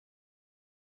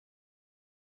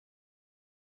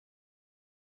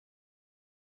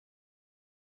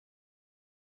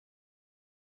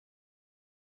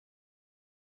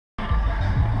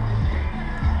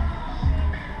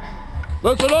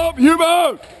Listen up,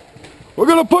 human! We're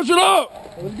gonna push it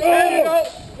up! Let's go! There you go!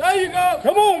 There you go!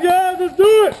 Come on, guys, let's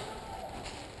do it!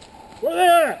 Where they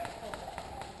at?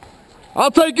 I'll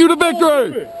take you to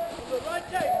victory!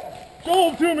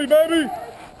 Show them to me, baby!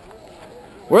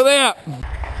 Where they at?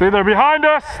 See, they're behind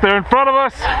us, they're in front of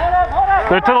us,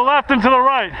 they're to the left and to the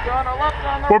right.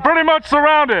 We're pretty much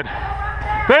surrounded.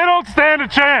 They don't stand a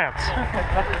chance.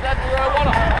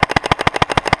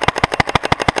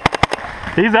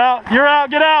 He's out, you're out,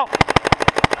 get out.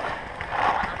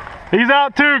 He's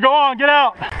out too, go on, get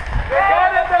out.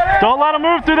 Don't let him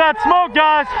move through that smoke,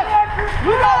 guys.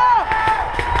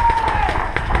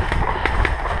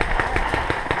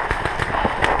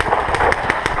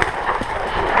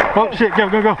 Oh shit, go,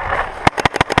 go, go.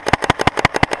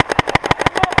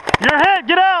 You're hit,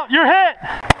 get out, you're hit.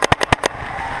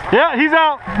 Yeah, he's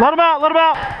out, let him out, let him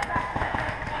out.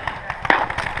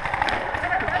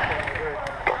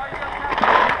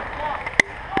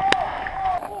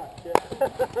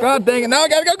 God dang it, now I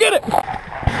gotta go get it!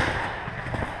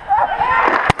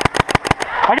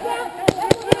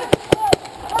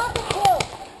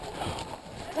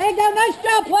 There you go, nice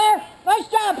job, player. Nice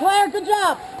job, player, good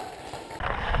job.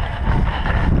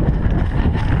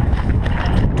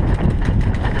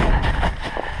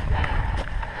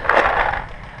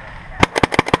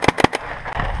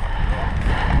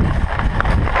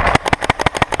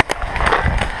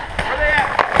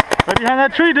 Right behind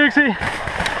that tree, Dixie.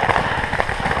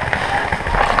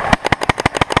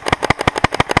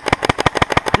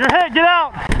 You're hit, get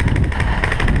out!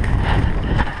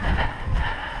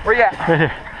 Where you at? Right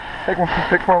here. Take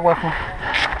one left one.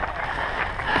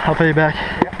 I'll pay you back.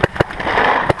 Yep.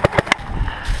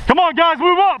 Come on, guys,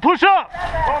 move up, push up! He's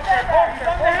on the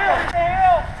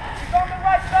hill. He's on the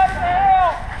right side of the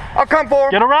hill. I'll come for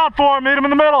him. Get around for him, meet him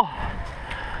in the middle.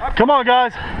 Come on,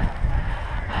 guys.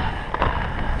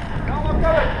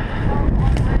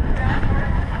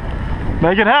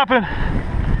 Make it happen.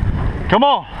 Come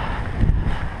on.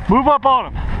 Move up on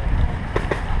him.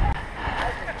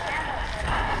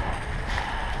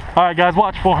 All right, guys,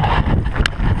 watch for him.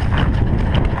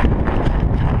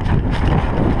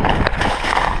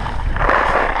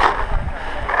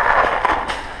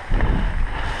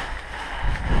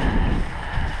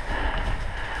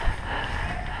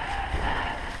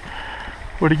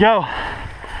 Where'd he go?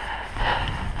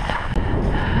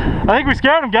 I think we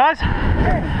scared him, guys.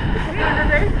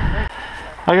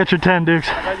 I got your 10, Dukes.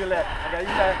 I got your left. I got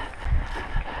your left.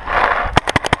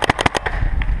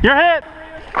 You're hit.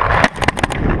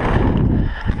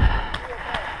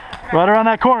 Right around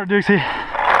that corner, Dukesy.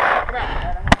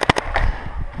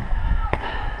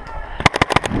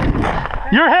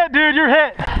 You're hit, dude. You're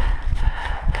hit.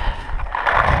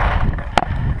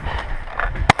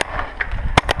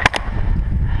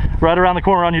 Right around the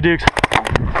corner on you, Dukes.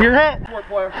 You're hit.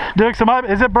 Dukes,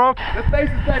 is it broke? The face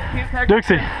is dead. Can't tag.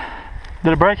 Dukesy,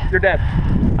 did it break? You're dead.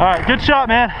 All right, good shot,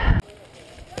 man.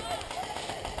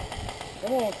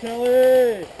 Come on,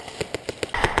 Kelly.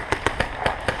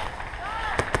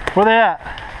 Where they at?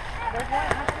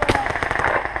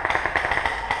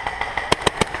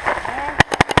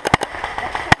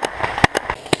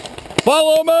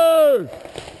 Follow me!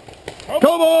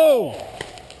 Come on!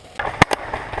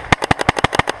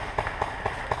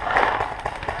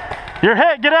 You're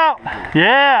hit, get out!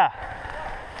 Yeah!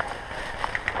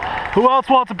 Who else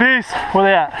wants a piece? Where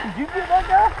they at? Did you get that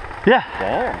guy? Yeah.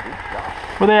 Damn, good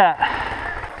job. Where they at?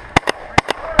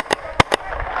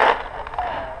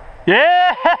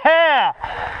 Yeah!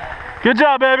 Good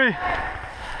job, baby.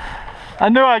 I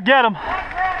knew I'd get him.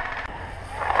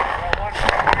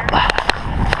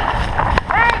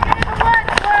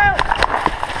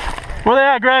 Where they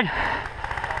at, Greg?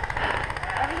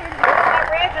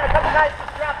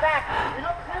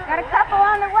 Got a couple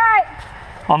on the right.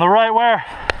 On the right where?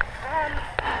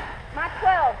 My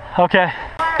 12. Okay.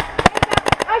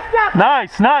 Nice job,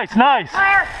 Nice, nice, nice.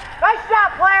 player. Nice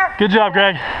job, player. Good job,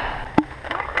 Greg.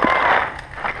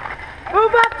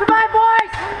 Move up to my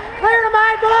boys. Clear to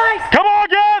my boys. Come on,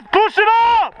 guys, push it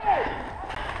up!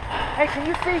 Hey, can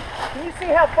you see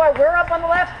how far we're up on the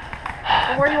left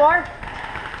from where you are?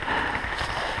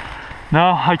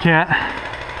 No, I can't.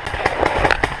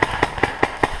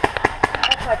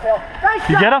 That's my pill. Nice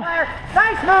You job, get him? player.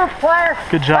 Nice move, player.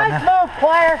 Good job, nice man. move,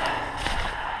 player.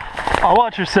 I'll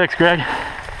watch your 6, Greg.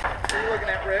 What are you looking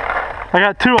at, Rick? I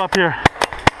got 2 up here.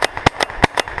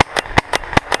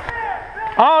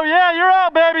 Oh yeah, you're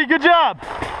out, baby. Good job.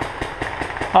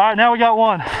 All right, now we got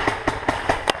 1.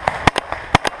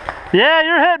 Yeah,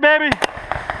 you're hit, baby.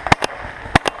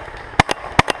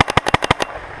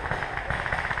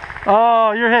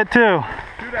 Oh, you're hit too.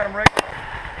 Shoot at him, Rick.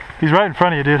 He's right in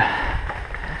front of you, dude.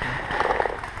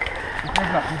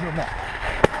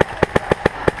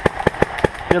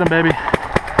 Get him, baby.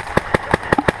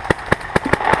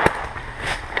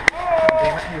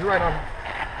 Damn it, he's right on.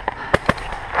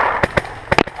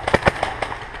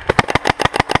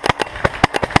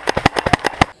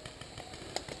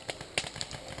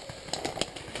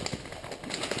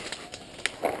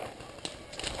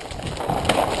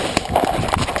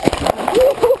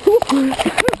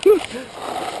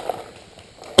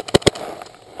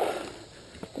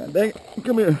 God dang it.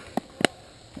 Come here.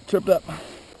 Tripped up.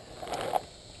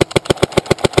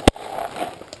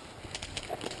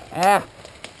 Ah.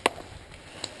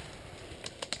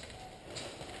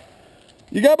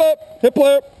 You got up. Hit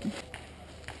player.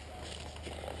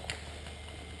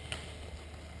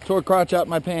 Tore a crotch out in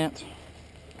my pants.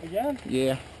 Again?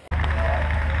 Yeah.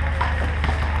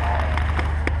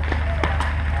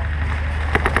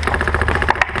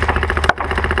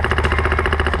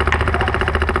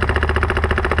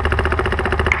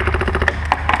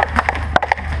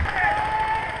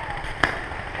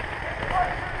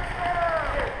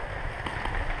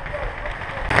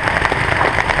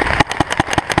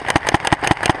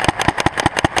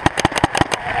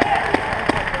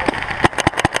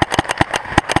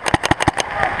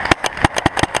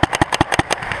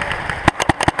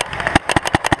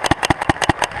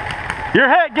 You're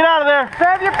hit, get out of there.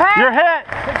 Conserve your pants. You're hit.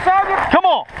 Conserve your... Come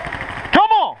on. Come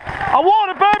on. I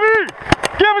want it, baby.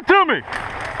 Give it to me.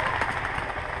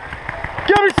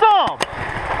 Give me some.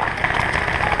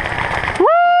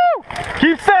 Woo!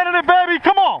 Keep sending it, baby.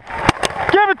 Come on.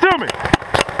 Give it to me.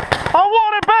 I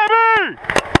want it, baby.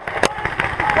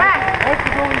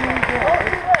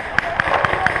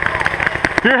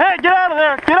 You're hit, get out of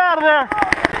there. Get out of there.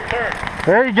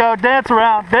 There you go. Dance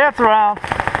around. Dance around.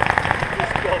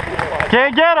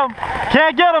 Can't get him.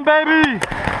 Can't get him, baby.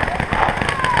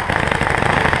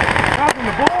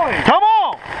 Come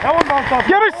on.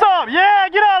 Give me some. Yeah,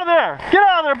 get out of there. Get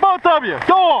out of there, both of you.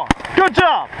 Go on. Good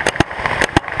job.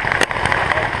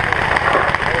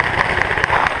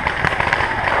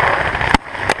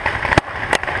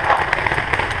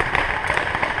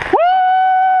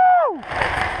 Woo!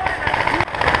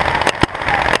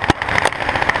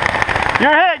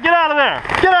 You're hit. Get out of there.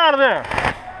 Get out of there.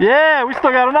 Yeah, we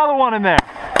still got another one in there.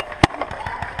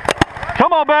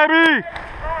 Come on, baby.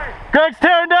 Greg's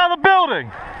tearing down the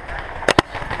building.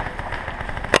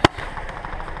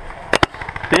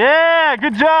 Yeah,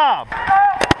 good job.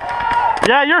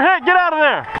 Yeah, you're hit. Get out of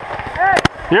there.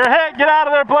 You're hit. Get out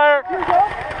of there, player.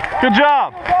 Good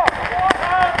job.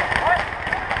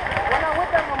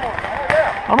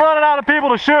 I'm running out of people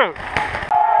to shoot.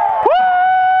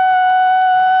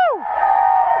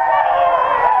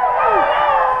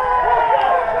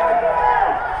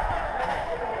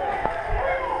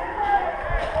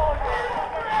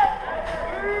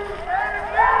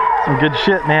 Some good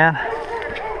shit, man.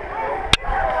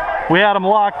 We had them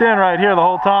locked in right here the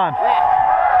whole time.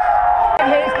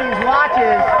 Hastings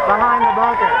watches behind the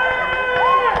bunker.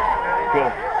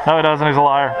 Cool. No, he doesn't. He's a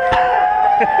liar.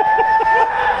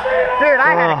 Dude,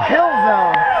 I had a kill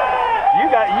zone. You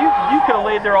could have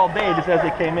laid there all day just as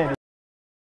they came in.